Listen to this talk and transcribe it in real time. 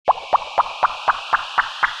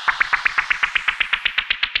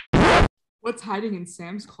What's hiding in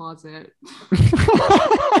Sam's closet?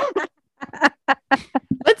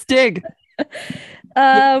 Let's dig.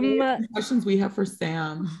 Questions we have for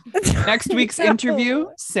Sam. Next week's interview,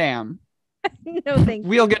 Sam. No, thank you.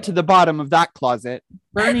 We'll get to the bottom of that closet.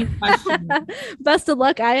 Burning question. Best of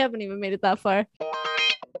luck. I haven't even made it that far.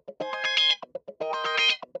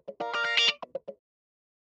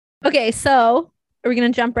 Okay, so are we gonna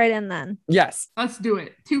jump right in then? Yes. Let's do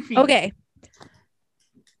it. 2 feet. Okay.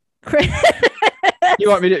 Chris, You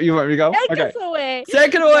want me to go? take Okay. us away.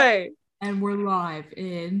 Take it away. And we're live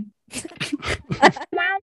in.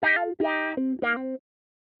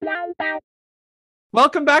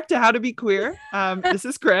 Welcome back to How to Be Queer. This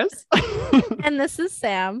is Chris. And this is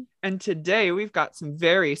Sam. And today we've got some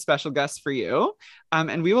very special guests for you.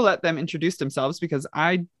 And we will let them introduce themselves because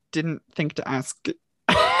I didn't think to ask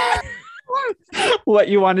what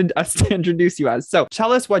you wanted us to introduce you as. So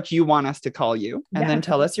tell us what you want us to call you and then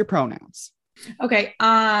tell us your pronouns. Okay.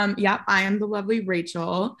 Yeah, I am the lovely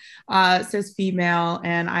Rachel, cis female,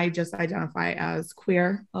 and I just identify as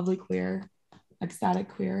queer, lovely queer, ecstatic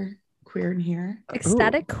queer in here.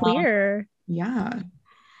 Ecstatic queer. Yeah.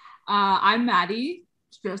 I'm Maddie.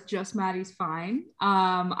 Just Maddie's fine.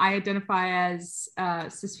 I identify as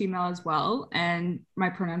cis female as well, and my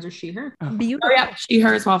pronouns are she, her. Beautiful. Oh yeah, she,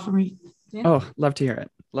 her as well for me. Yeah. Oh, love to hear it.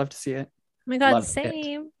 Love to see it. Oh my god, Love it.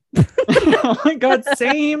 same. Oh my God,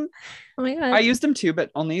 same. Oh my god. I use them too,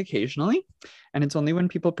 but only occasionally. And it's only when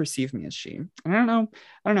people perceive me as she. I don't know.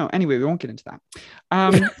 Anyway, we won't get into that.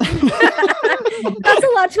 That's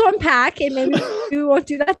a lot to unpack, and maybe we won't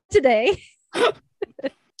do that today.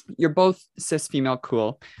 You're both cis female,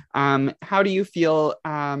 cool. How do you feel,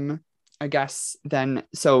 I guess then,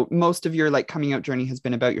 so most of your like coming out journey has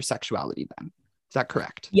been about your sexuality then. Is that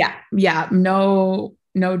correct? Yeah. No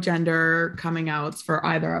gender coming outs for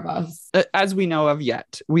either of us. As we know of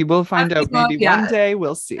yet. We will find out maybe one day.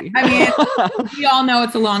 We'll see. I mean, we all know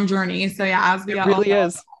it's a long journey. So yeah, as we It all really know,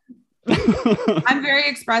 is. I'm very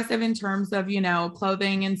expressive in terms of,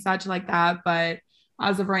 clothing and such like that. But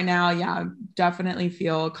as of right now, yeah, definitely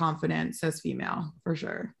feel confident cis female for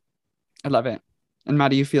sure. I love it. And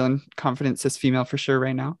Maddie, you feeling confident cis female for sure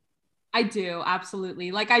right now? I do,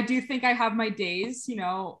 absolutely. Like, I do think I have my days,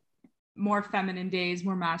 more feminine days,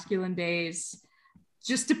 more masculine days.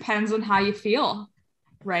 Just depends on how you feel,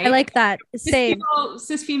 right? I like that. Same.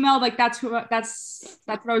 Cis female, like that's what I was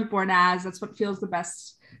born as. That's what feels the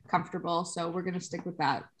best comfortable. So we're gonna stick with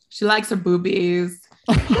that. She likes her boobies.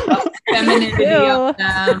 Femininity of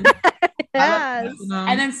them. Yes.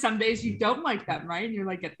 And then some days you don't like them, right? And you're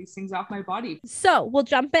like, get these things off my body. So we'll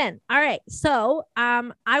jump in. All right. So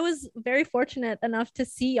I was very fortunate enough to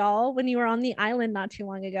see y'all when you were on the island not too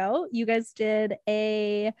long ago. You guys did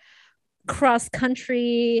a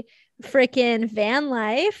cross-country freaking van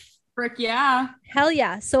life. Frick yeah. Hell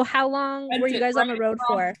yeah. So how long were you guys on the road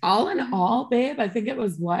for? All in all, babe, I think it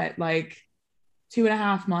was what, like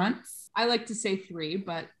 2.5 months? I like to say 3,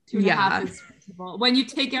 but 2.5 is reasonable. When you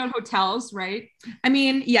take out hotels, right? I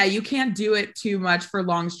mean, yeah, you can't do it too much for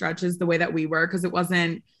long stretches the way that we were, because it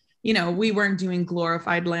wasn't, we weren't doing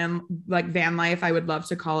glorified van life. I would love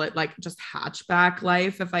to call it like just hatchback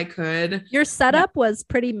life if I could. Your setup was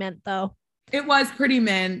pretty mint though. It was pretty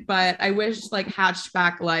mint, but I wish like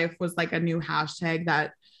hatchback life was like a new hashtag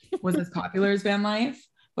that was as popular as van life.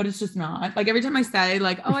 But it's just not. Like every time I say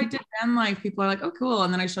like, oh, I did van life, people are like, oh, cool.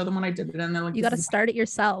 And then I show them when I did it. And they're like, you got to start it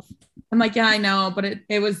yourself. I'm like, yeah, I know. But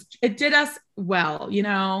it did us well,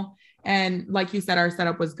 and like you said, our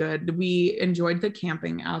setup was good. We enjoyed the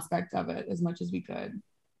camping aspect of it as much as we could.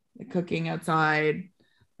 The cooking outside,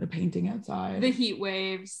 the painting outside, the heat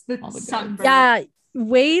waves, the sunburn. Yeah.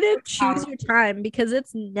 Way to choose your time because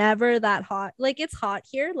it's never that hot. Like it's hot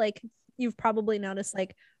here. Like you've probably noticed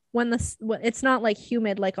like when it's not like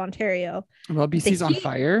humid like Ontario. Well, BC's on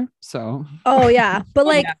fire, so. Oh yeah, but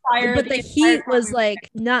like, fire, but the heat was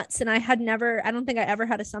like nuts, and I don't think I ever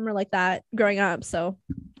had a summer like that growing up. So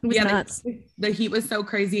it was nuts. The heat was so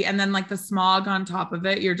crazy, and then like the smog on top of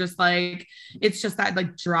it. You're just like, it's just that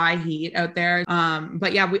like dry heat out there.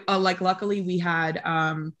 But yeah, we luckily we had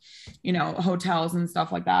hotels and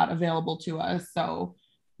stuff like that available to us, so.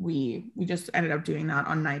 We just ended up doing that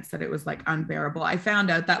on nights that it was like unbearable. I found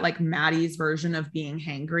out that like Maddie's version of being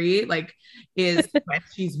hangry like is when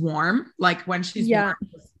she's warm. Like when she's warm,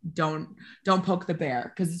 don't poke the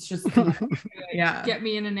bear because it's just Get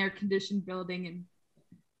me in an air-conditioned building and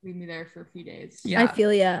leave me there for a few days. Yeah, I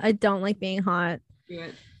feel ya. I don't like being hot. Do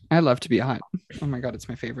it. I love to be hot. Oh my God, it's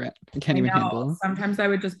my favorite. I can't even handle. Sometimes I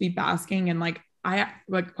would just be basking and like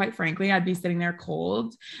quite frankly, I'd be sitting there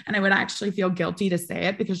cold and I would actually feel guilty to say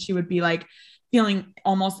it because she would be like, feeling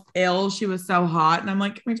almost ill. She was so hot. And I'm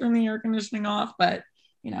like, can we turn the air conditioning off? But,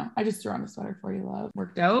 you know, I just threw on a sweater for you, love.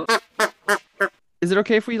 Worked out. Is it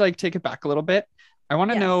okay if we like take it back a little bit? I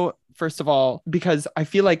want to Yes. know, first of all, because I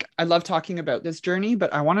feel like I love talking about this journey,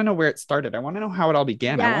 but I want to know where it started. I want to know how it all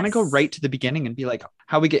began. I want to go Yes. right to the beginning and be like,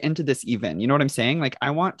 how we get into this even. You know what I'm saying? Like,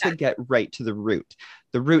 I want to get right to the root.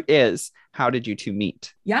 The root is, how did you two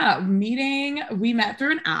meet? Yeah, we met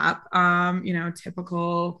through an app, you know,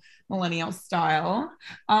 typical millennial style.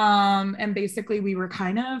 And basically we were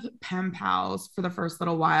kind of pen pals for the first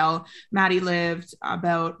little while. Maddie lived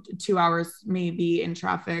about 2 hours maybe in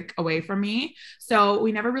traffic away from me. So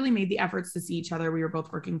we never really made the efforts to see each other. We were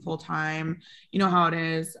both working full time. You know how it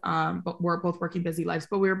is. But we're both working busy lives,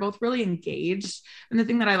 but we were both really engaged. And the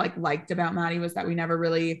thing that I liked about Maddie was that we never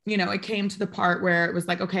really, you know, it came to the part where it was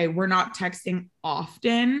like, okay, we're not texting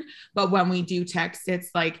often, but when we do text, it's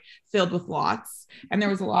like filled with lots. And there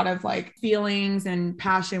was a lot of like feelings and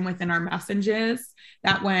passion within our messages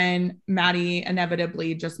that when Maddie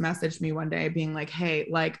inevitably just messaged me one day being like, hey,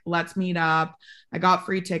 like, let's meet up. I got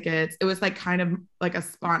free tickets. It was like kind of like a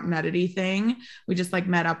spontaneity thing. We just like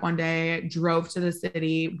met up one day, drove to the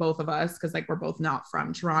city, both of us, because like we're both not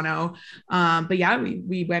from Toronto. But yeah,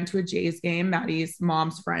 we went to a Jays game. Maddie's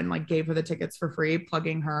mom's friend like gave her the tickets for free,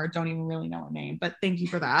 plugging her. Don't even really know her name, but thank you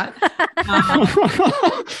for that.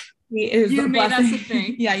 You made us a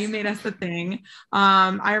thing. Yeah, you made us a thing.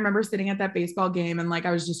 I remember sitting at that baseball game and like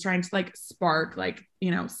I was just trying to like spark like,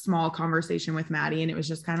 you know, small conversation with Maddie, and it was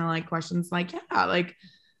just kind of like questions like, yeah, like,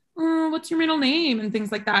 what's your middle name and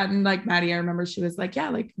things like that. And like Maddie, I remember she was like, yeah,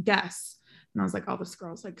 like guess. And I was like, oh, this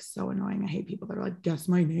girl's like so annoying. I hate people that are like, guess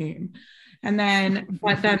my name. And then,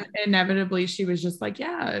 but then inevitably she was just like,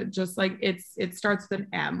 yeah, just like it starts with an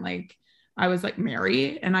M. Like I was like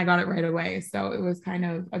Mary, and I got it right away. So it was kind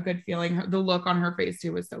of a good feeling. The look on her face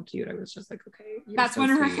too was so cute. I was just like, okay. That's so when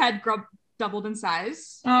her sweet. head doubled in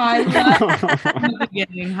size. Oh, I love the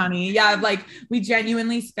beginning, honey. Yeah, like we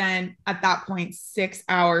genuinely spent at that point 6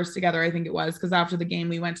 hours together, I think it was, because after the game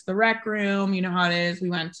we went to the rec room. You know how it is. We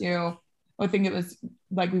went to, I think it was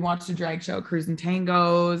like we watched a drag show, Cruise and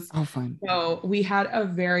Tangos. Oh, fine. So we had a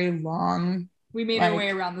very long, We made our way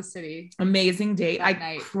around the city. Amazing date. I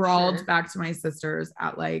night, crawled back to my sister's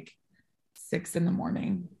at like 6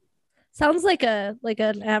 a.m. Sounds like an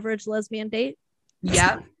average lesbian date.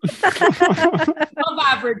 Yeah. Above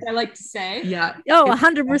average, I like to say. Yeah. Oh,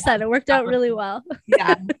 100%. It worked out really well.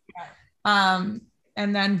 Yeah.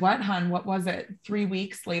 And then what, hun? What was it? 3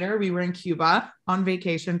 weeks later, we were in Cuba on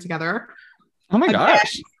vacation together. Oh my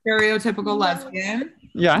gosh. Stereotypical lesbian.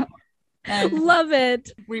 Yeah. And Love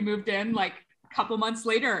it. We moved in like a couple months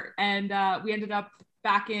later, and we ended up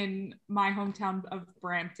back in my hometown of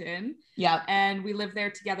Brampton. yeah. And we lived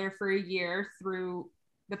there together for a year through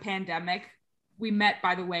the pandemic. We met,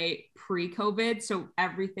 by the way, pre-COVID, so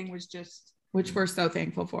everything was just Which we're so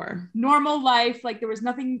thankful for. normal life. Like there was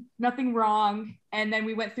nothing wrong. And then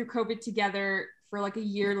we went through COVID together for like a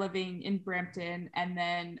year living in Brampton, and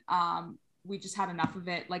then we just had enough of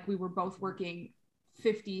it. Like we were both working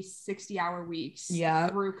 50, 60-hour weeks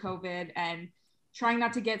through COVID and trying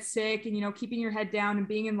not to get sick, and, you know, keeping your head down and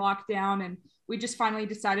being in lockdown. And we just finally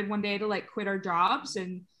decided one day to like quit our jobs,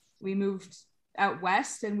 and we moved out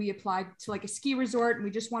west, and we applied to like a ski resort, and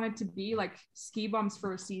we just wanted to be like ski bums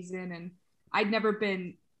for a season. And I'd never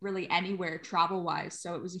been really anywhere travel wise,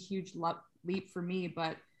 so it was a huge leap for me,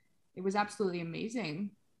 but it was absolutely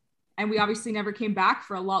amazing. And we obviously never came back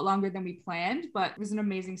for a lot longer than we planned, but it was an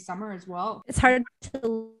amazing summer as well. It's hard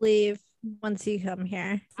to leave once you come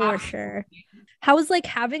here, for sure. How was like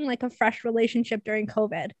having like a fresh relationship during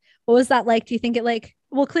COVID? What was that like? Do you think it like,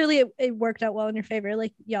 well, clearly it worked out well in your favor.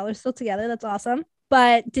 Like y'all are still together. That's awesome.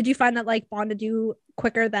 But did you find that like bonded you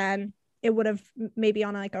quicker than it would have maybe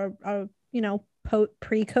on like a you know,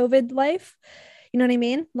 pre-COVID life? You know what I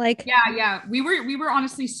mean? Like, yeah. We were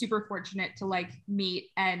honestly super fortunate to like meet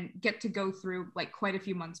and get to go through like quite a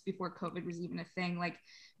few months before COVID was even a thing. Like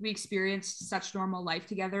we experienced such normal life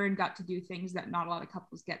together and got to do things that not a lot of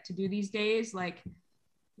couples get to do these days. Like,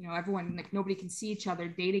 you know, everyone, like nobody can see each other.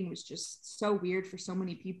 Dating was just so weird for so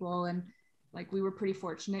many people. And like, we were pretty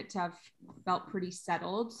fortunate to have felt pretty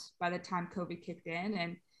settled by the time COVID kicked in.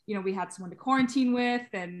 And, you know, we had someone to quarantine with,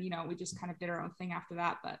 and, you know, we just kind of did our own thing after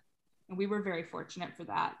that. But and we were very fortunate for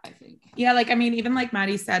that, I think. Yeah, like, I mean, even like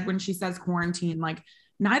Maddie said, when she says quarantine, like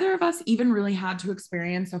neither of us even really had to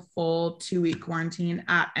experience a full 2-week quarantine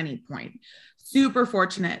at any point. Super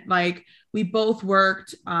fortunate. Like we both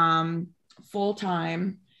worked full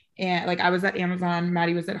time, and like I was at Amazon,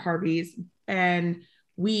 Maddie was at Harvey's, and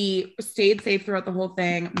we stayed safe throughout the whole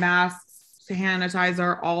thing. Masks,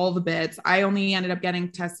 sanitizer, all the bits. I only ended up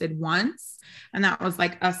getting tested once, and that was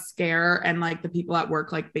like a scare. And like the people at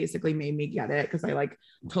work like basically made me get it because I like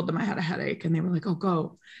told them I had a headache, and they were like, oh,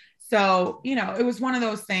 go. So, you know, it was one of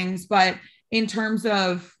those things. But in terms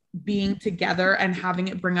of being together and having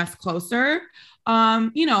it bring us closer,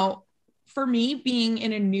 you know, for me being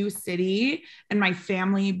in a new city and my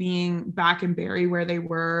family being back in Barrie where they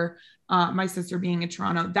were, my sister being in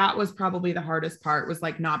Toronto, that was probably the hardest part, was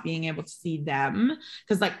like not being able to see them,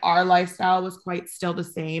 because like our lifestyle was quite still the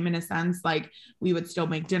same in a sense. Like we would still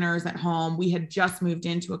make dinners at home. We had just moved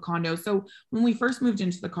into a condo. So when we first moved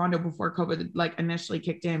into the condo before COVID like initially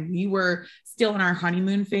kicked in, we were still in our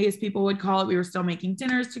honeymoon phase, people would call it. We were still making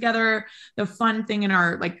dinners together. The fun thing in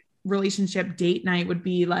our like relationship date night would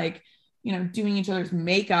be like, you know, doing each other's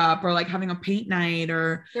makeup or like having a paint night,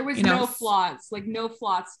 or there was, you know, no flaws, like no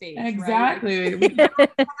flaw stage. exactly. Right?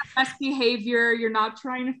 Like, best behavior. You're not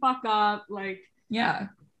trying to fuck up. Like, yeah.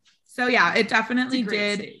 So yeah, it definitely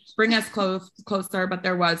did stage. bring us closer, but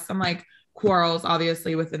there was some like quarrels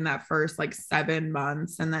obviously within that first like 7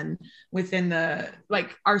 months. And then within the,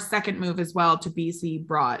 like our second move as well to BC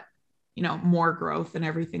brought, you know, more growth and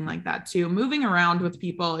everything like that too. Moving around with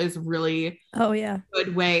people is really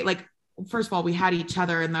good way. Like, first of all, we had each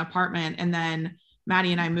other in the apartment, and then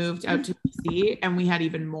Maddie and I moved out to BC and we had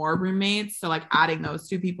even more roommates. So like adding those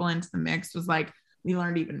two people into the mix was like, we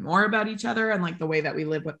learned even more about each other and like the way that we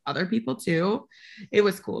live with other people too. It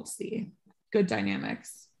was cool to see. Good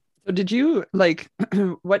dynamics. So did you like,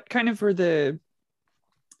 what kind of were the,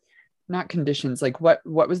 not conditions, like what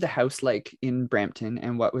was the house like in Brampton,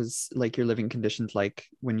 and what was like your living conditions like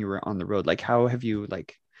when you were on the road? Like how have you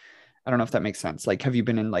like, I don't know if that makes sense. Like, have you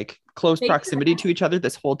been in like close proximity to each other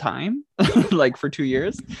this whole time? Like for 2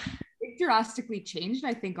 years? It drastically changed,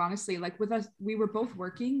 I think, honestly. Like with us, we were both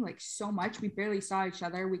working like so much. We barely saw each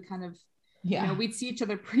other. We kind of, you know, we'd see each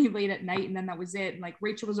other pretty late at night, and then that was it. And like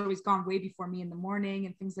Rachel was always gone way before me in the morning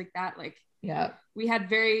and things like that. Like, yeah, we had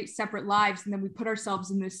very separate lives. And then we put ourselves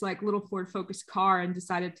in this like little Ford Focus car and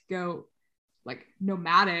decided to go like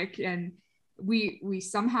nomadic. And we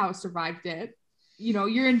somehow survived it. You know,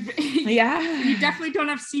 you're in, you definitely don't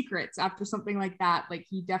have secrets after something like that. Like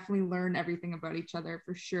you definitely learn everything about each other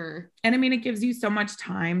for sure. And I mean, it gives you so much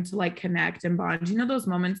time to like connect and bond. You know, those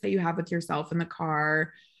moments that you have with yourself in the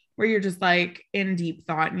car where you're just like in deep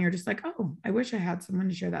thought and you're just like, oh, I wish I had someone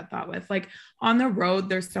to share that thought with. Like on the road,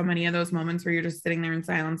 there's so many of those moments where you're just sitting there in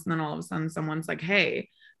silence. And then all of a sudden someone's like, hey,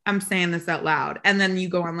 I'm saying this out loud. And then you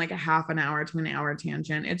go on like a half an hour to an hour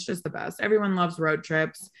tangent. It's just the best. Everyone loves road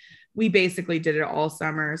trips. We basically did it all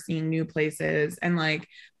summer, seeing new places. And like,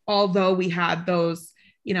 although we had those,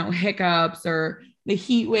 you know, hiccups or the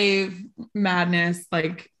heat wave madness,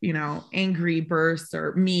 like, you know, angry bursts,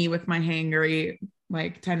 or me with my hangry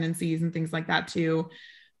like tendencies and things like that too.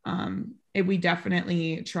 We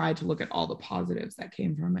definitely tried to look at all the positives that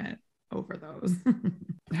came from it over those.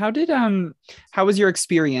 How was your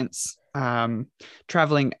experience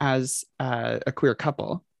traveling as a queer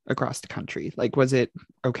couple across the country? Like, was it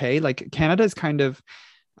okay? Like Canada is kind of,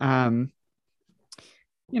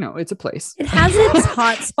 you know, it's a place. It has its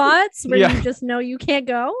hot spots where you just know you can't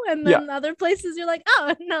go. And then other places you're like,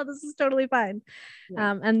 oh no, this is totally fine.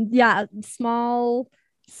 And small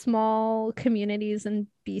communities in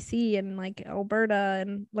BC and like Alberta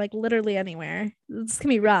and like literally anywhere. It's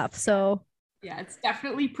gonna be rough. So yeah, it's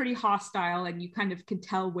definitely pretty hostile, and you kind of can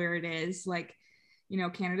tell where it is. Like, you know,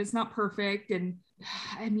 Canada's not perfect. And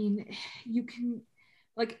I mean, you can,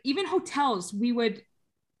 like, even hotels, we would,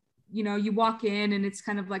 you know, you walk in and it's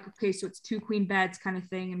kind of like, okay, so it's 2 queen beds kind of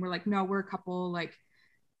thing. And we're like, no, we're a couple, like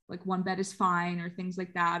 1 bed is fine, or things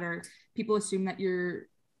like that. Or people assume that you're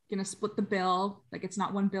going to split the bill. Like it's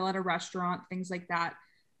not one bill at a restaurant, things like that.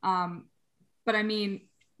 But I mean,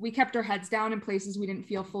 we kept our heads down in places we didn't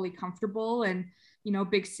feel fully comfortable. And, you know,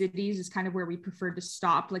 big cities is kind of where we preferred to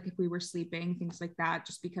stop. Like if we were sleeping, things like that,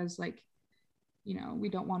 just because like, you know, we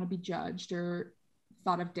don't want to be judged or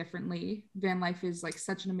thought of differently. Van life is like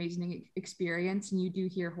such an amazing experience. And you do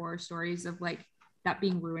hear horror stories of like that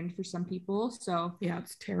being ruined for some people. So yeah,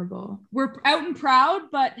 it's terrible. We're out and proud,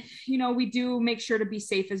 but you know, we do make sure to be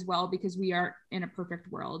safe as well, because we aren't in a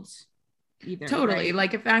perfect world either. Totally. Right?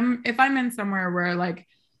 Like if I'm in somewhere where like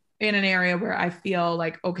in an area where I feel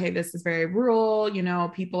like, okay, this is very rural, you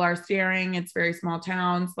know, people are staring, it's very small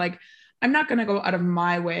towns. Like I'm not going to go out of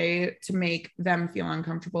my way to make them feel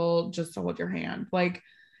uncomfortable just to hold your hand. Like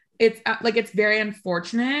it's very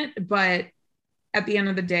unfortunate, but at the end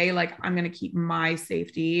of the day, like I'm going to keep my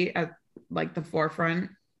safety at like the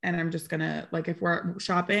forefront. And I'm just going to, like, if we're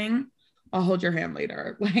shopping, I'll hold your hand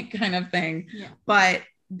later, like kind of thing. Yeah. But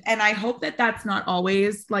and I hope that that's not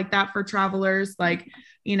always like that for travelers. Like,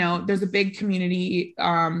 you know, there's a big community,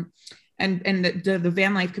 and the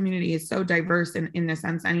van life community is so diverse in a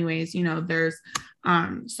sense anyways. You know, there's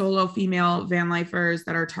solo female van lifers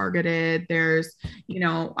that are targeted. There's, you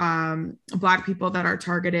know, Black people that are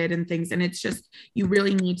targeted and things. And it's just, you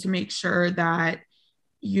really need to make sure that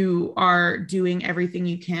you are doing everything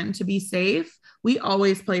you can to be safe. We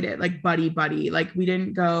always played it like buddy. Like we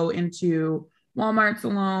didn't go into Walmart's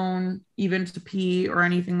alone, even to pee or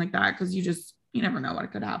anything like that, because you never know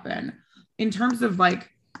what could happen. In terms of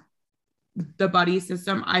like the buddy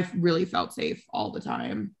system, I really felt safe all the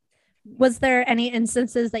time. Was there any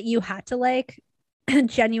instances that you had to like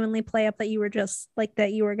genuinely play up that you were just like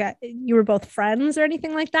that you were both friends or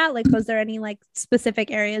anything like that? Like, was there any like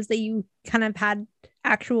specific areas that you kind of had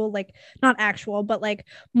actual, like not actual, but like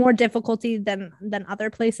more difficulty than other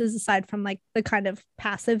places, aside from like the kind of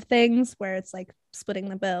passive things where it's like splitting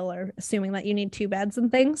the bill or assuming that you need 2 beds and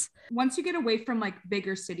things? Once you get away from like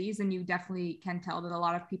bigger cities, and you definitely can tell that a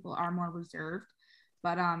lot of people are more reserved.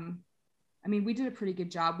 But I mean, we did a pretty good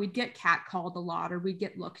job. We'd get catcalled a lot, or we'd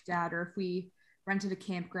get looked at, or if we rented a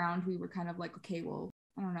campground, we were kind of like, okay, well,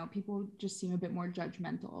 I don't know, people just seem a bit more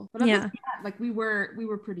judgmental. But other than that, like we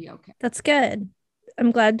were pretty okay. That's good. I'm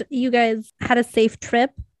glad you guys had a safe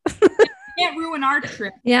trip. Can't ruin our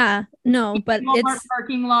trip. Yeah, no, but Walmart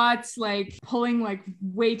parking lots, like pulling like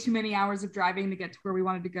way too many hours of driving to get to where we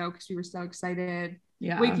wanted to go because we were so excited.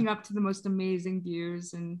 Yeah. Waking up to the most amazing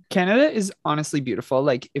views. And Canada is honestly beautiful.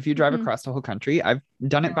 Like if you drive across the whole country, I've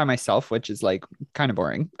done it by myself, which is like kind of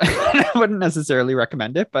boring. I wouldn't necessarily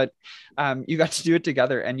recommend it, but you got to do it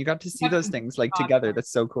together, and you got to see those things like together.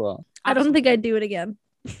 That's so cool. I don't think I'd do it again.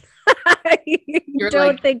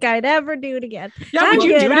 Think I'd ever do it again. Yeah, would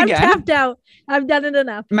you do it again? I'm tapped out. I've done it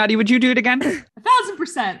enough. Maddie, would you do it again?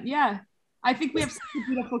 1,000%. Yeah. I think we have such a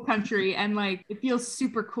beautiful country, and like it feels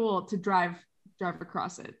super cool to drive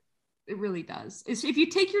across it. It really does. If you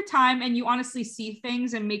take your time and you honestly see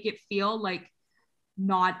things and make it feel like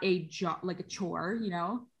not a job, like a chore, you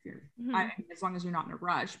know, as long as you're not in a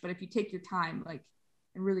rush. But if you take your time, like,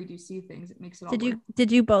 and really do see things, it makes it all.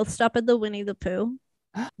 Did you both stop at the Winnie the Pooh?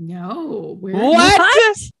 No.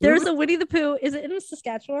 What? There's a Winnie the Pooh. Is it in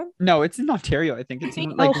Saskatchewan? No, it's in Ontario. I think it's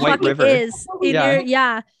in like White River. It is.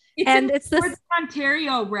 It's the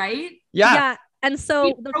Ontario, right? Yeah. And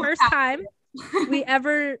so the first time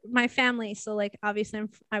my family, so like obviously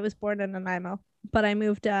I was born in Nanaimo, but I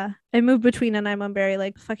moved between Nanaimo and Barrie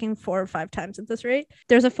like fucking 4 or 5 times at this rate.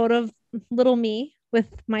 There's a photo of little me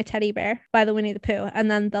with my teddy bear by the Winnie the Pooh.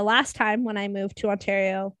 And then the last time when I moved to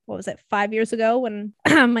Ontario, what was it, 5 years ago, when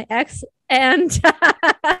my ex, and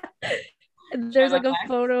there's like a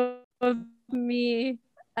photo of me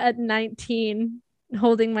at 19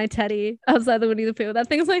 holding my teddy outside the Winnie the Pooh. That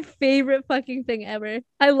thing's my favorite fucking thing ever.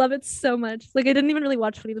 I love it so much. Like I didn't even really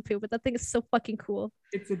watch Winnie the Pooh, but that thing is so fucking cool.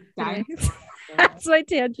 It's a dinosaur. That's my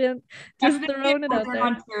tangent. Just throwing it out there.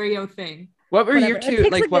 Ontario thing. What were your two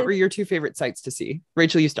what were your 2 favorite sites to see?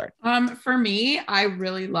 Rachel, you start. For me, I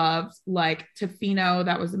really loved like Tofino.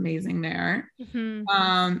 That was amazing there.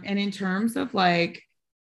 Mm-hmm. And in terms of like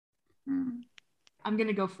I'm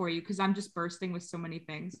gonna go for you because I'm just bursting with so many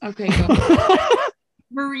things. Okay, go.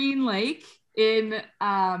 Marine Lake in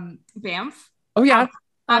Banff. Oh yeah.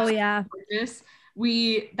 Gorgeous.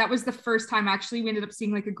 That was the first time actually we ended up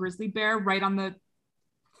seeing like a grizzly bear right on the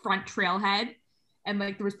front trailhead, and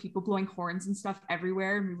like there was people blowing horns and stuff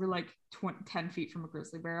everywhere, and we were like 10 feet from a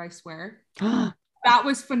grizzly bear, I swear. That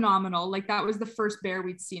was phenomenal. Like that was the first bear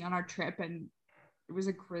we'd seen on our trip, and it was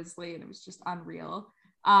a grizzly, and it was just unreal.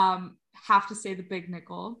 Have to say the Big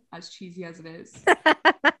Nickel, as cheesy as it is.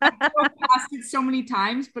 I've passed it so many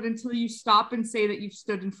times, but until you stop and say that you've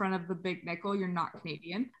stood in front of the Big Nickel, you're not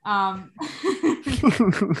Canadian.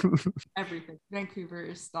 Everything. Vancouver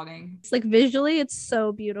is stunning. It's like visually, it's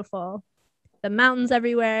so beautiful. The mountains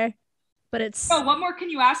everywhere, but it's. Oh, what more can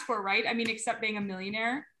you ask for, right? I mean, except being a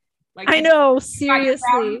millionaire. Like I know,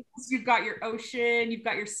 seriously. You've got your ocean, you've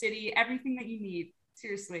got your city, everything that you need.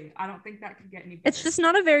 Seriously, I don't think that could get any better. It's just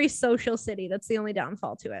not a very social city. That's the only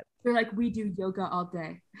downfall to it. They're like, we do yoga all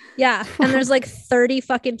day. Yeah. And there's like 30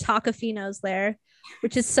 fucking Tacofinos there,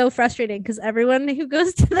 which is so frustrating because everyone who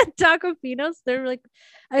goes to the Tacofinos, they're like,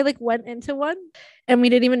 I like went into one and we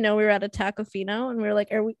didn't even know we were at a Tacofino, and we were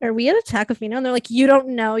like, are we at a Tacofino? And they're like, you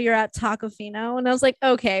don't know you're at Tacofino. And I was like,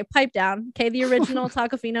 okay, pipe down. Okay, the original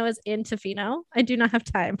Tacofino is in Tofino. I do not have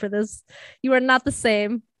time for this. You are not the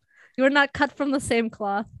same. You are not cut from the same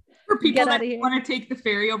cloth. For people Get that outta here. want to take the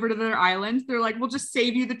ferry over to their island, they're like, we'll just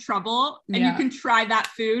save you the trouble and you can try that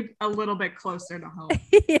food a little bit closer to home.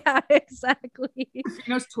 Yeah, exactly.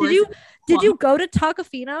 Tofino's Did you go to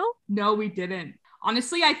Tacofino? No, we didn't.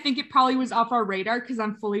 Honestly, I think it probably was off our radar because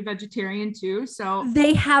I'm fully vegetarian too. So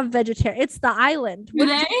They have vegetarian. It's the island. Do What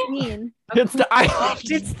they? do you mean? It's the island.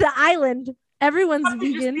 It's the island. Everyone's Just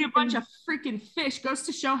vegan. see a bunch of freaking fish. Goes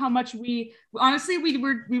to show how much we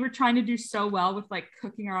were trying to do so well with like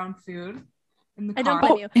cooking our own food in the I don't car.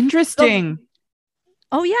 blame you. Interesting.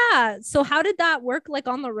 Oh yeah. So how did that work like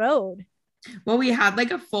on the road? Well, we had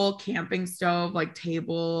like a full camping stove, like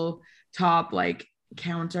table top, like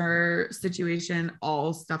counter situation,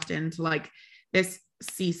 all stuffed into like this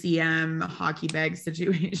CCM hockey bag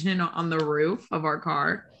situation on the roof of our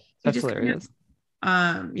car. That's hilarious.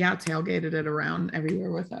 Tailgated it around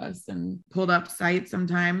everywhere with us and pulled up sites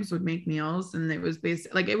sometimes, would make meals, and it was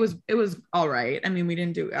basically like it was all right. I mean, we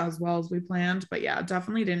didn't do as well as we planned, but yeah,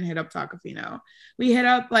 definitely didn't hit up Tacofino. We hit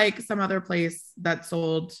up like some other place that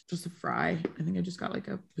sold just a fry. I think I just got like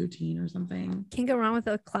a poutine or something. Can't go wrong with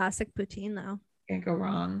a classic poutine though. Can't go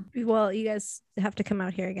wrong. Well, you guys have to come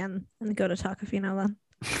out here again and go to Tacofino then.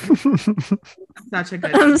 Such a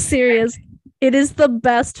good I'm serious. It is the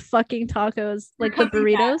best fucking tacos, like the Cooking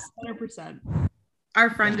that, burritos. 100%.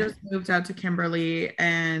 Our friend just moved out to Kimberly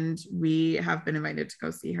and we have been invited to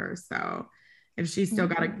go see her. So if she's still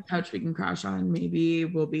got a couch we can crash on, maybe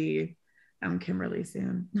we'll be Kimberly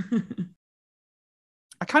soon.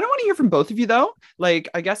 I kind of want to hear from both of you though. Like,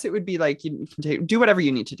 I guess it would be like, you can do whatever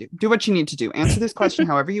you need to do. Do what you need to do. Answer this question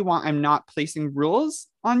however you want. I'm not placing rules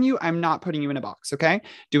on you. I'm not putting you in a box. Okay.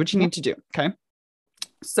 Do what you need to do. Okay.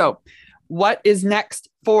 So what is next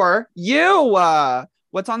for you?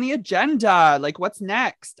 What's on the agenda? Like, what's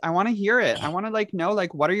next? I want to hear it. I want to like know,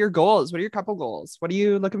 like, what are your goals? What are your couple goals? What are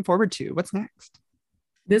you looking forward to? What's next?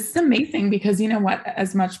 This is amazing because you know what?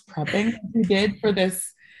 As much prepping as we did for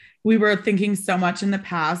this, we were thinking so much in the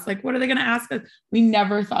past, like, what are they going to ask us? We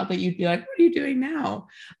never thought that you'd be like, what are you doing now?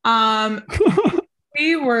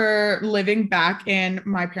 We were living back in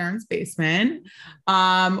my parents' basement.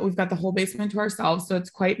 We've got the whole basement to ourselves, so it's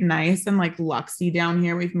quite nice and like luxy down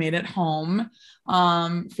here. We've made it home.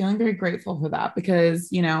 Feeling very grateful for that because,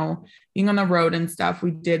 you know, being on the road and stuff,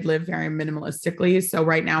 we did live very minimalistically. So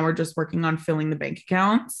right now we're just working on filling the bank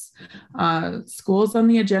accounts. School's on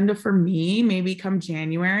the agenda for me, maybe come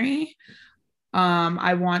January.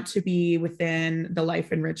 I want to be within the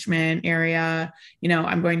life enrichment area. You know,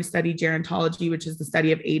 I'm going to study gerontology, which is the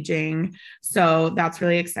study of aging. So that's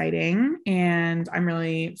really exciting. And I'm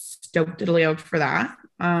really stoked for that.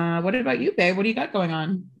 What about you, babe? What do you got going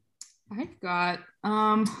on? I've got,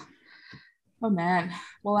 oh man.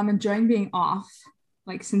 Well, I'm enjoying being off.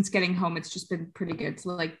 Like since getting home, it's just been pretty good to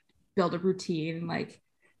like build a routine and like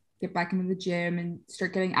get back into the gym and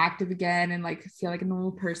start getting active again and like feel like a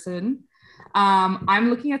normal person. I'm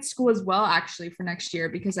looking at school as well, actually, for next year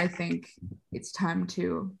because I think it's time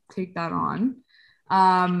to take that on.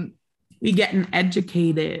 We getting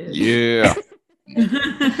educated. Yeah.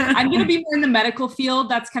 I'm going to be more in the medical field.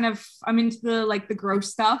 That's kind of, I'm into the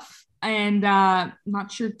gross stuff and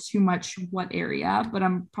not sure too much what area, but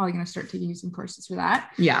I'm probably going to start taking some courses for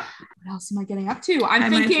that. Yeah. What else am I getting up to? I'm might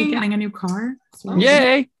be thinking getting a new car. So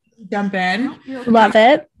Yay. jump in. Love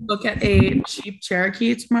it. Look at a cheap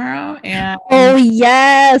Cherokee tomorrow. And Oh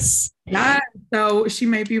yes. yeah, so she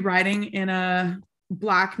might be riding in a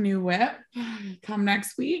black new whip come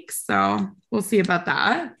next week. So we'll see about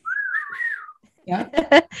that. Yeah.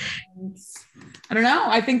 I don't know.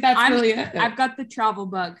 I think that's really it. I've got the travel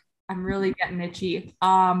bug. I'm really getting itchy.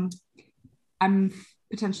 I'm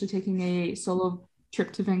potentially taking a solo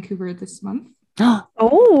trip to Vancouver this month.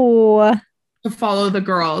 Oh. To follow the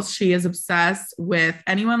girls. She is obsessed with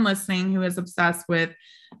anyone listening who is obsessed with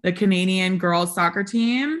the Canadian girls soccer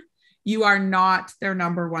team. You are not their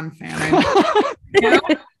number one fan.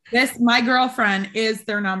 My girlfriend is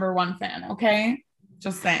their number one fan. Okay.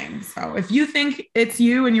 Just saying. So if you think it's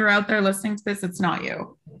you and you're out there listening to this, it's not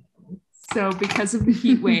you. So because of the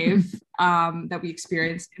heat wave that we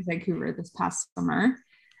experienced in Vancouver this past summer,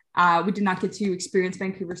 we did not get to experience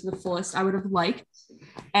Vancouver to the fullest I would have liked.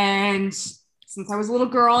 And since I was a little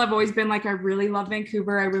girl, I've always been like, I really love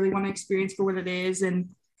Vancouver. I really want to experience for what it is. And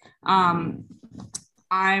I'm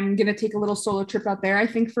going to take a little solo trip out there, I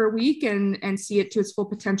think, for a week and see it to its full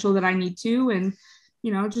potential that I need to. And,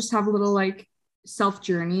 you know, just have a little like self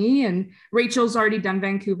journey. And Rachel's already done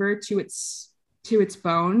Vancouver to its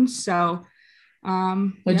bones. So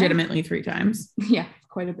legitimately 3 times. Yeah,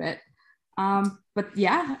 quite a bit. But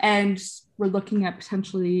yeah, and we're looking at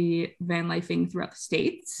potentially van lifing throughout the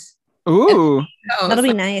States. Ooh. That'll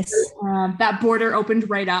be nice. That border opened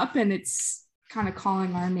right up and it's kind of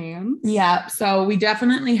calling our names. Yeah. So we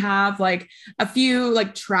definitely have like a few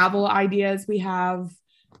like travel ideas we have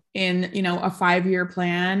in, you know, a 5-year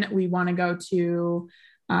plan. We want to go to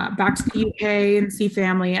back to the UK and see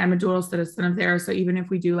family. I'm a dual citizen of there. So even if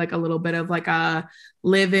we do like a little bit of like a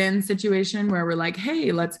live-in situation where we're like,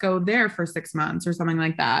 hey, let's go there for 6 months or something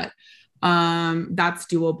like that. That's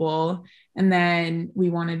doable. And then we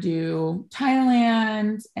want to do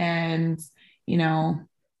Thailand and, you know,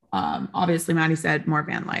 obviously Maddie said more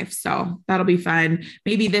van life. So that'll be fun.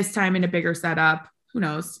 Maybe this time in a bigger setup. Who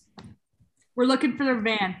knows? We're looking for the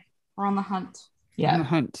van. We're on the hunt. On the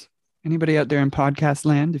hunt. Anybody out there in podcast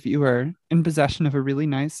land, if you are in possession of a really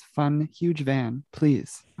nice, fun, huge van,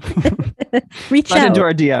 please Reach slide out. into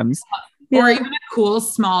our DMs. Or even a cool,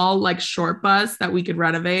 small, like short bus that we could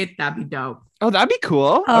renovate. That'd be dope. Oh, that'd be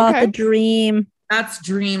cool. Oh, Okay. the dream. That's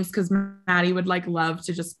dreams, because Maddie would like love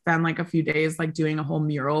to just spend like a few days like doing a whole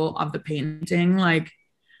mural of the painting, like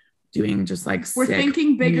doing just like We're sick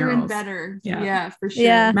thinking bigger and murals. better. Yeah. Yeah, for sure.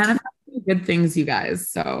 Yeah. Manifesting good things, you guys.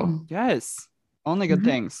 So Yes. Only good Mhm.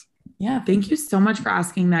 things. yeah, thank you so much for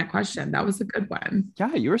asking that question. That was a good one.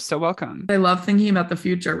 Yeah, you are so welcome. I love thinking about the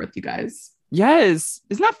future with you guys. Yes.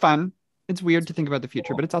 Isn't that fun? It's weird to think about the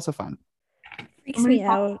future, but it's also fun. Freaks me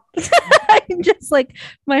out. I'm just like,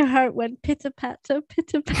 my heart went pitter patter,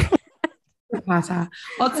 pitter patter.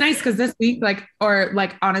 Well, it's nice because this week, like, or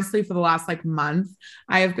like, honestly, for the last like month,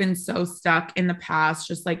 I have been so stuck in the past,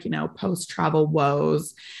 just like, you know, post-travel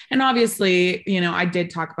woes. And obviously, you know, I did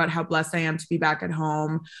talk about how blessed I am to be back at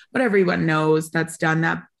home, but everyone knows that's done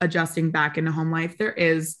that adjusting back into home life. There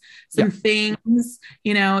is some things,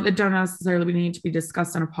 you know, that don't necessarily need to be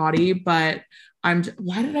discussed on a potty, but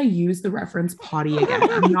why did I use the reference potty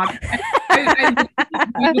again? I'm not, I'm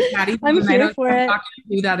here for it. I'm not going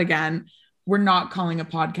to do that again. We're not calling a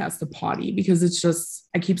podcast a potty because it's just,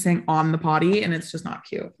 I keep saying on the potty and it's just not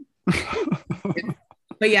cute.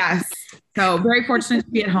 But yes, so very fortunate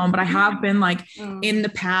to be at home, but I have been like in the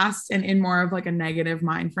past and in more of like a negative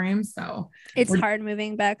mind frame. So It's hard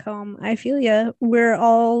moving back home. I feel you. We're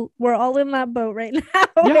all in that boat right now.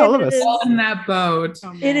 Yeah, all of us. all in that boat.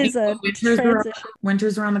 It is a transition.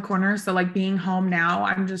 Winter's around the corner. So like being home now,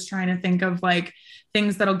 I'm just trying to think of like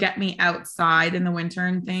things that'll get me outside in the winter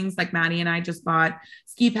and things. Like Maddie and I just bought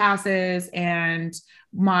ski passes, and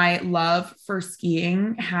my love for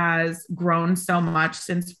skiing has grown so much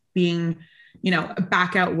since being, you know,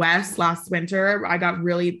 back out west last winter. I got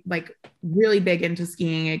really big into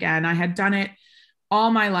skiing again. I had done it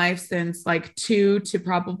all my life since like 2 to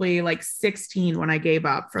probably like 16 when I gave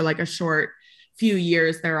up for like a short few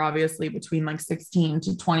years there, obviously between like 16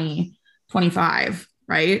 to 20, 25,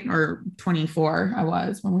 right? Or 24 I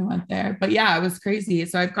was when we went there. But yeah, it was crazy.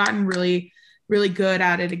 So I've gotten really good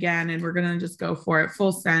at it again, and we're gonna just go for it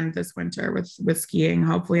full send this winter with skiing.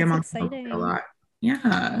 Hopefully I'm on exciting. a lot.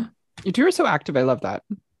 Yeah. You two are so active. I love that.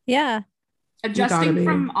 Yeah. Adjusting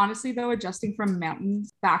from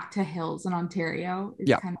mountains back to hills in Ontario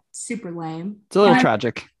is kind of super lame. It's a little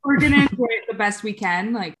tragic. We're gonna enjoy it the best we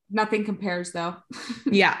can. Like nothing compares though.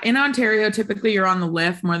 Yeah. In Ontario, typically you're on the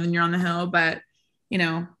lift more than you're on the hill, but you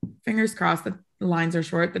know, fingers crossed that the lines are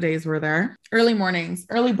short the days we're there. Early mornings,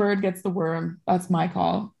 early bird gets the worm. That's my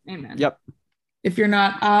call. Amen. Yep. If you're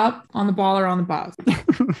not up on the ball or on the bus.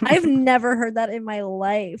 I've never heard that in my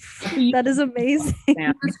life. That is amazing.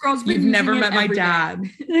 This girl's been You've never using it met my every dad.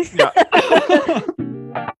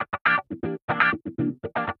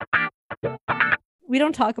 We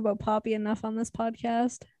don't talk about Poppy enough on this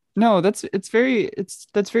podcast. No, that's very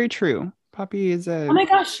true. Poppy is a. Oh my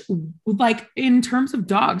gosh. Like in terms of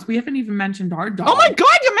dogs, we haven't even mentioned our dog. Oh my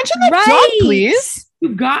God, you mentioned that dog, please.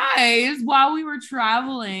 You guys, while we were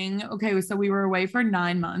traveling, okay, so we were away for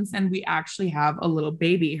 9 months and we actually have a little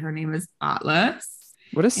baby. Her name is Atlas.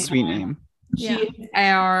 What a sweet name. She is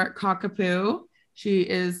our cockapoo. She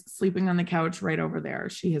is sleeping on the couch right over there.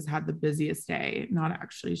 She has had the busiest day. Not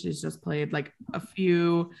actually. She's just played like a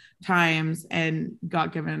few times and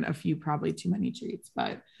got given a few probably too many treats,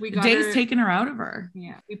 but We the got day's her, taken her out of her.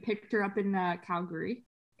 yeah, we picked her up in Calgary,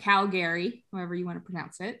 however you want to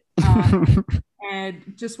pronounce it.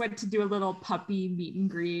 And just went to do a little puppy meet and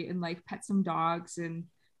greet and like pet some dogs and,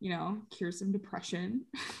 you know, cure some depression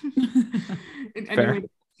in any way we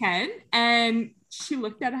can. And she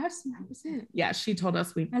looked at us and that was it. Yeah, she told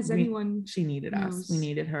us she needed us. knows. We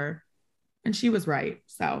needed her. And she was right.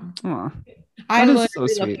 So Aw, I that is literally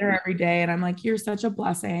so look sweet. at her every day and I'm like, you're such a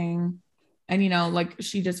blessing. And you know, like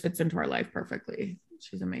she just fits into our life perfectly.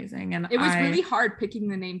 She's amazing. And It was really hard picking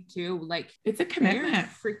the name too. Like it's a very commitment.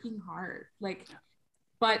 freaking hard. Like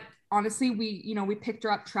but honestly, we picked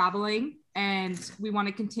her up traveling, and we want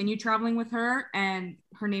to continue traveling with her, and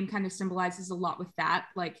her name kind of symbolizes a lot with that.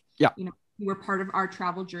 Like, you were part of our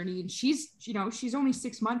travel journey, and she's only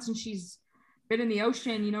 6 months, and she's been in the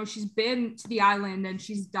ocean, she's been to the island, and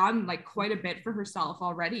she's done like quite a bit for herself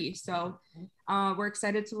already. So we're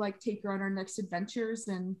excited to like take her on our next adventures,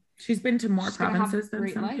 and she's been to more provinces than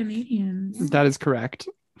some life. Canadians. That is correct.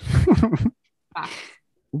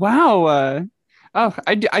 Wow.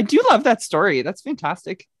 I do love that story. That's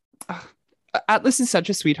fantastic. Atlas is such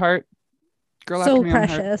a sweetheart. Girl, so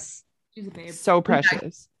precious. She's a babe. So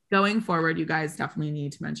precious. Going forward, you guys definitely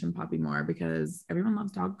need to mention Poppy more, because everyone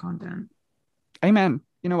loves dog content. Amen.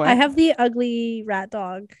 You know what? I have the ugly rat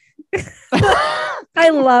dog. I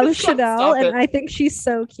love Chanel, and I think she's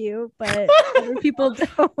so cute, but other people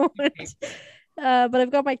don't. But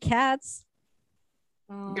I've got my cats.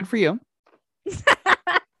 Good for you.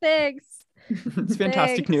 Thanks. It's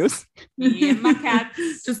fantastic news. Me and my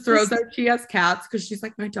cats. Just throws out she has cats because she's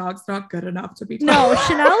like, my dog's not good enough to be No,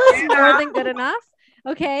 Chanel is more than good enough.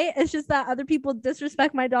 Okay, it's just that other people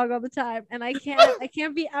disrespect my dog all the time, and I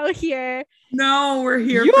can't be out here. No, we're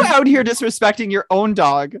here. You out here disrespecting your own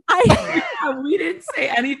dog. We didn't say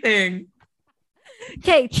anything.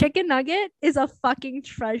 Okay, Chicken Nugget is a fucking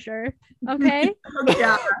treasure. Okay.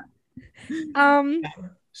 Yeah.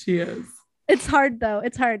 She is. It's hard though.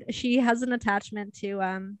 It's hard. She has an attachment to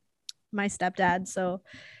my stepdad, so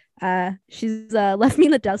she's left me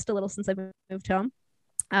in the dust a little since I moved home.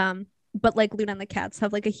 But like Luna and the cats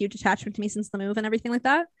have like a huge attachment to me since the move and everything like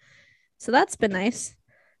that. So that's been nice. At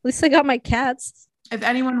least I got my cats. If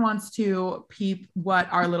anyone wants to peep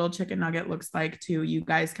what our little chicken nugget looks like too, you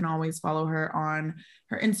guys can always follow her on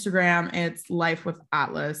her Instagram. It's Life with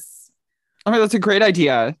Atlas. Oh, that's a great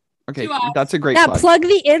idea. Okay, that's a great plug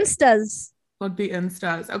the Instas. Plug the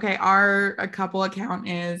Instas. Okay, our couple account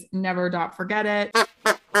is never.forgetit.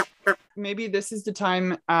 Maybe this is the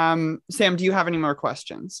time. Sam, do you have any more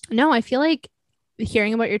questions? No, I feel like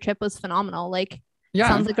hearing about your trip was phenomenal. Like,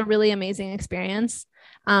 sounds like a really amazing experience.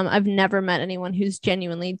 I've never met anyone who's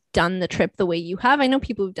genuinely done the trip the way you have. I know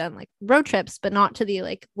people who've done like road trips, but not to the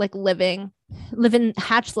like living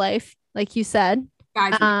hatch life, like you said.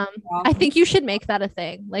 Guys, I think you should make that a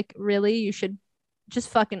thing. Like, really, you should just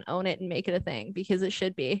fucking own it and make it a thing, because it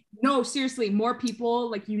should be. No, seriously, more people,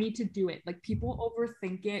 like, you need to do it. Like, people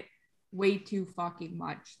overthink it way too fucking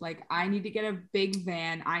much. Like, I need to get a big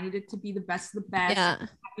van. I need it to be the best of the best.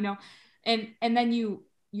 Yeah. And then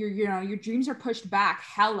your dreams are pushed back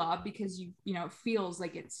hella because it feels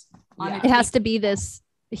like it's it has to be this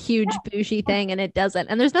huge bougie thing, and it doesn't.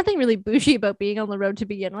 And there's nothing really bougie about being on the road to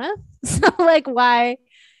begin with. So like, why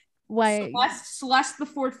Celeste the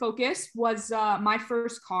Ford Focus was my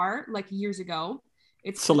first car like years ago.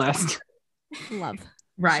 It's Celeste. Love.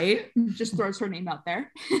 Right. Just throws her name out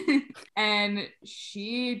there. And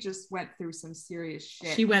she just went through some serious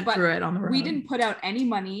shit. She went through it on the road. We didn't put out any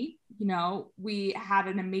money. We had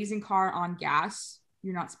an amazing car on gas.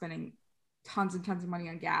 You're not spending tons and tons of money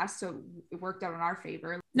on gas, so it worked out in our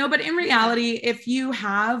favor. No, but in reality, if you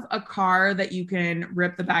have a car that you can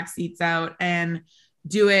rip the back seats out and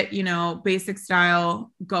do it, basic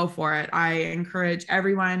style, go for it. I encourage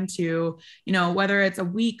everyone to, whether it's a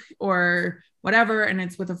week or whatever, and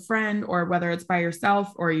it's with a friend, or whether it's by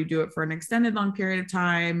yourself, or you do it for an extended long period of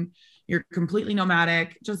time, you're completely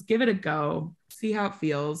nomadic, just give it a go, see how it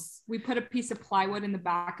feels. We put a piece of plywood in the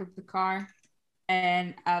back of the car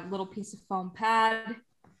and a little piece of foam pad,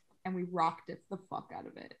 and we rocked it the fuck out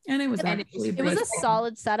of it. And it was a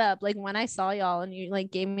solid setup. Like, when I saw y'all and you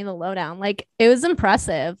like gave me the lowdown, like, it was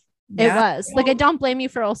impressive. Yeah. It was like, I don't blame you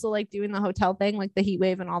for also like doing the hotel thing, like the heat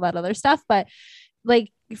wave and all that other stuff, but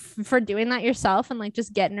like for doing that yourself and like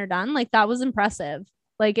just getting her done, like that was impressive.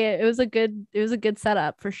 Like it was a good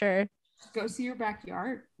setup for sure. Go see your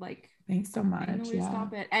backyard. Like, thanks so much.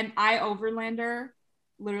 Stop it. And I Overlander,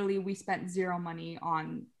 literally, we spent zero money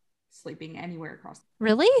on sleeping anywhere across.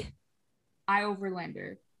 Really? I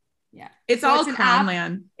Overlander. Yeah. It's all Crown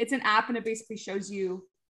Land. It's an app, and it basically shows you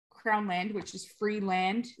Crown Land, which is free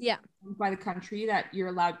land by the country that you're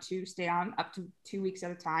allowed to stay on up to 2 weeks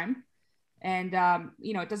at a time. And,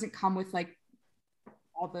 it doesn't come with like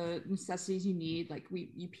all the necessities you need. Like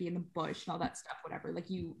you pee in the bush and all that stuff, whatever. Like,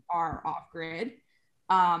 you are off grid.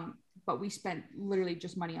 But we spent literally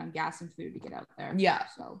just money on gas and food to get out there. Yeah.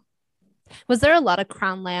 So, was there a lot of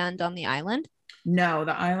Crown Land on the island? No,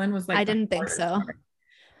 the island was like, I didn't think so.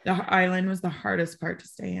 The island was the hardest part to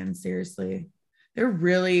stay in. Seriously. They're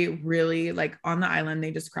really, really like on the island.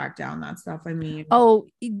 They just crack down that stuff. I mean, Oh,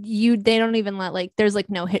 they don't even let like there's like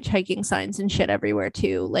no hitchhiking signs and shit everywhere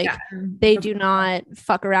too. Like yeah. they do not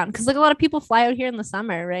fuck around because like a lot of people fly out here in the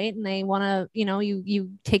summer, right? And they want to, you know,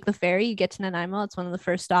 you take the ferry, you get to Nanaimo. It's one of the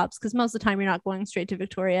first stops because most of the time you're not going straight to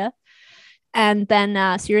Victoria. And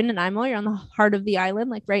then so you're in Nanaimo, you're on the heart of the island,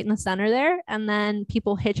 like right in the center there. And then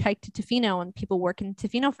people hitchhike to Tofino, and people work in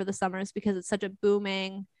Tofino for the summers because it's such a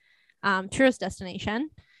booming tourist destination.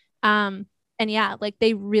 And yeah, like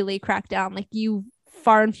they really crack down. Like you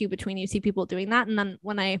far and few between you see people doing that. And then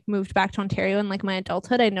when I moved back to Ontario in like my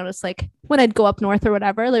adulthood, I noticed like when I'd go up north or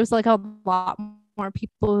whatever, there was like a lot more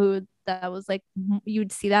people who that was like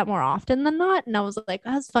you'd see that more often than not. And I was like,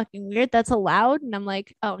 that's fucking weird. That's allowed. And I'm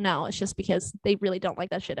like, oh no, it's just because they really don't like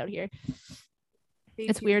that shit out here.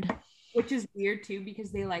 It's weird. Which is weird too,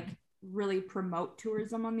 because they like really promote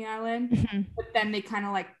tourism on the island, but then they kind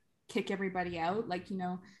of like kick everybody out. Like, you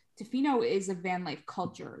know, Tofino is a van life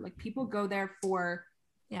culture. Like people go there for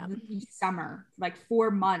the summer, like 4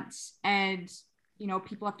 months, and you know,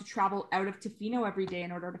 people have to travel out of Tofino every day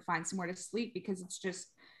in order to find somewhere to sleep because it's just,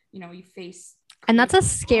 you know, you face and that's a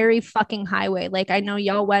scary fucking highway. Like I know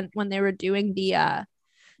y'all went when they were doing the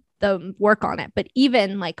work on it, but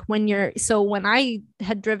even like when I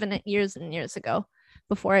had driven it years and years ago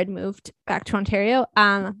before I'd moved back to Ontario,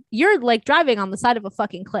 you're like driving on the side of a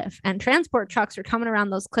fucking cliff, and transport trucks are coming around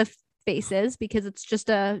those cliff faces because it's just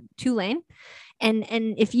a 2-lane. And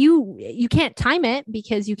if you can't time it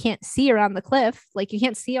because you can't see around the cliff, like you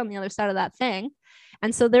can't see on the other side of that thing.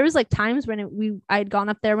 And so there was like times when I'd gone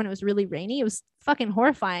up there when it was really rainy. It was fucking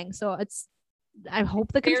horrifying. So I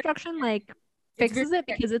hope the construction like fixes it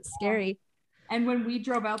because it's scary. And when we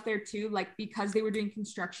drove out there too, like because they were doing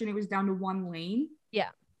construction, it was down to 1 lane. Yeah.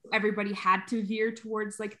 Everybody had to veer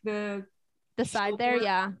towards like the side there.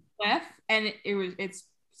 Yeah. Cliff, and it's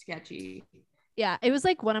sketchy. Yeah. It was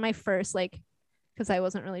like one of my first, like, because I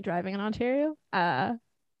wasn't really driving in Ontario. I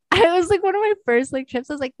was like one of my first like trips.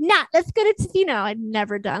 I was like, nah, let's go to Tofino. I'd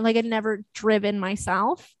never driven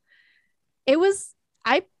myself. I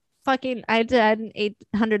did an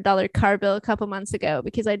 $800 car bill a couple months ago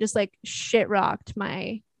because I just like shit rocked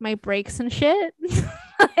my brakes and shit.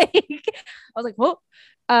 Like, I was like, whoa.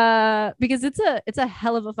 Because it's a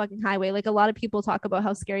hell of a fucking highway. Like a lot of people talk about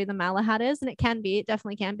how scary the Malahat is, and it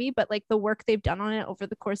definitely can be, but like the work they've done on it over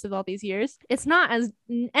the course of all these years, it's not as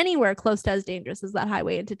anywhere close to as dangerous as that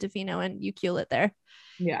highway into Tofino and Ucluelet there.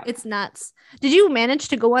 Yeah, it's nuts. Did you manage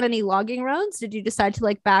to go on any logging roads? Did you decide to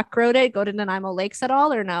like back road it, go to Nanaimo Lakes at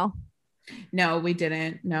all, or no? No, we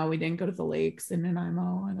didn't. No, we didn't go to the lakes in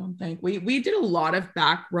Nanaimo. I don't think we did a lot of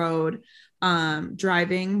back road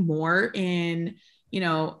driving more in, you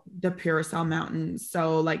know, the Curacao Mountains.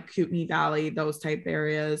 So like Kootenay Valley, those type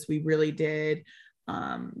areas, we really did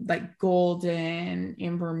like Golden,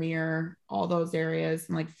 Invermere, all those areas,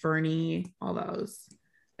 and like Fernie, all those.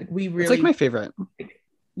 Like we really, it's like my favorite.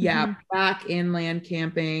 Yeah, back inland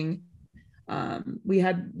camping. We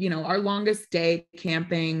had, you know, our longest day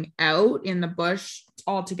camping out in the bush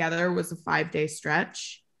altogether was a 5-day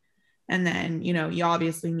stretch. And then, you know, you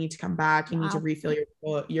obviously need to come back. You need to refill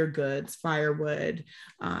your goods, firewood.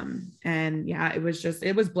 And yeah, it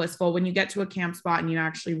was blissful when you get to a camp spot and you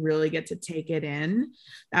actually really get to take it in.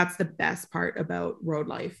 That's the best part about road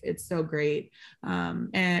life. It's so great.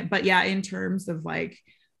 But yeah, in terms of like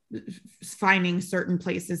finding certain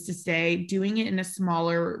places to stay, doing it in a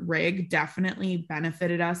smaller rig definitely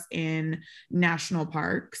benefited us in national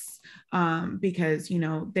parks, because, you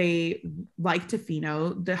know, they like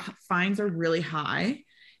Tofino, the fines are really high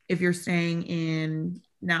if you're staying in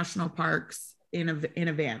national parks in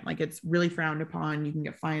a van. Like it's really frowned upon. You can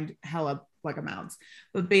get fined hella like amounts.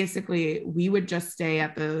 But basically we would just stay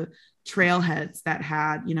at the trailheads that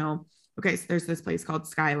had, you know, okay, so there's this place called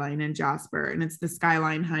Skyline in Jasper, and it's the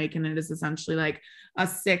Skyline hike, and it is essentially like a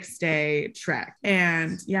 6-day trek.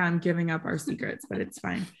 And yeah, I'm giving up our secrets, but it's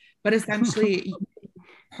fine. But essentially, you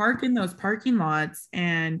park in those parking lots,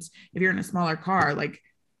 and if you're in a smaller car, like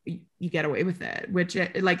you get away with it, which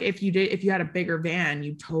like if you had a bigger van,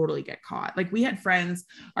 you totally get caught. Like we had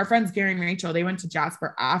our friends Gary and Rachel, they went to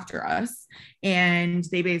Jasper after us, and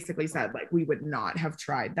they basically said like we would not have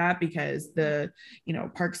tried that because the, you know,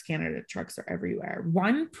 Parks Canada trucks are everywhere.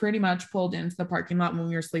 One pretty much pulled into the parking lot when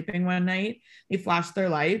we were sleeping one night. They flashed their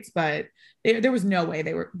lights, but there was no way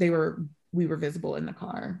we were visible in the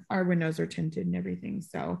car. Our windows are tinted and everything.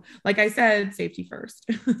 So like I said, safety first.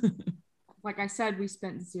 Like I said, we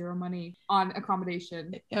spent zero money on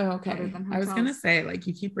accommodation. Oh, okay. I was going to say, like,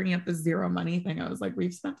 you keep bringing up the zero money thing. I was like,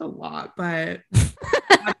 we've spent a lot, but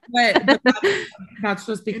that's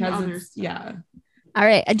just because it's, yeah. All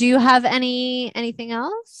right. Do you have anything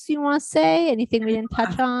else you want to say? Anything we didn't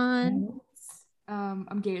touch on?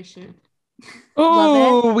 I'm gay as shit.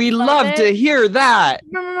 Oh, we Love love it. to hear that.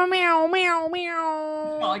 Meow, meow, meow, Felt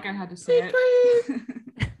meow. like I had to say it.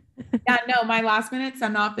 Yeah, no, my last minute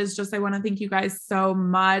send off is just I want to thank you guys so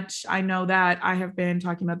much. I know that I have been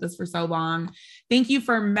talking about this for so long. Thank you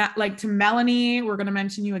for to Melanie. We're going to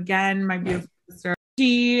mention you again, my beautiful sister.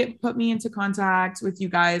 She put me into contact with you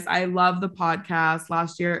guys. I love the podcast.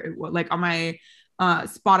 Last year, on my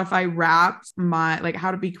Spotify Wrapped, my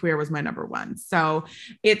How to Be Queer was my number one. So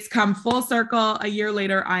it's come full circle. A year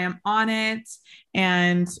later, I am on it,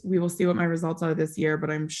 and we will see what my results are this year,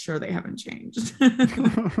 but I'm sure they haven't changed.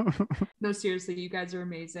 No, seriously, you guys are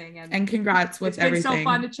amazing. And congrats with everything. It's been so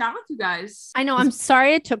fun to chat with you guys. I know. I'm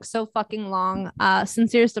sorry it took so fucking long.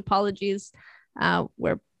 Sincerest apologies.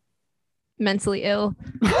 We're mentally ill.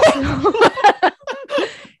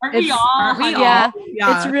 Aren't we all? Yeah,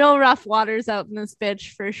 it's real rough waters out in this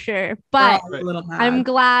bitch for sure. But I'm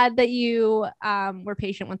glad that you were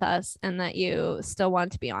patient with us and that you still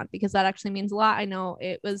want to be on, because that actually means a lot. I know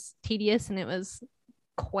it was tedious and it was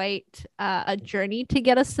quite a journey to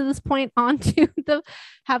get us to this point onto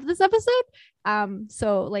have this episode.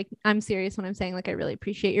 So I'm serious when I'm saying I really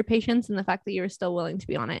appreciate your patience and the fact that you were still willing to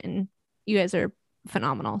be on it, and you guys are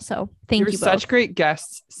phenomenal. So thank you both. Such great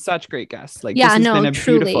guests. This has been a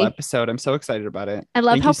truly beautiful episode. I'm so excited about it. I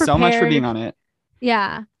love thank you so much for being on it.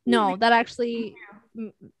 Yeah, no, that actually,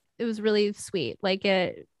 it was really sweet.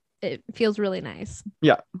 It feels really nice.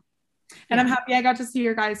 Yeah. And I'm happy I got to see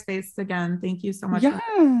your guys' faces again. Thank you so much. Yeah.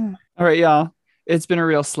 All right, y'all. It's been a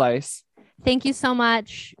real slice. Thank you so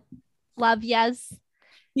much. Love, yes.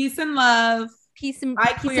 Peace and love. Peace and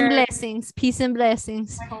blessings. Peace and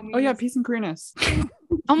blessings. Oh yeah, peace and queerness.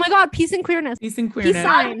 Oh my God, peace and queerness. Peace and queerness. Peace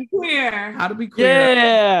sign. How to be queer.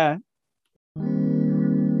 Yeah.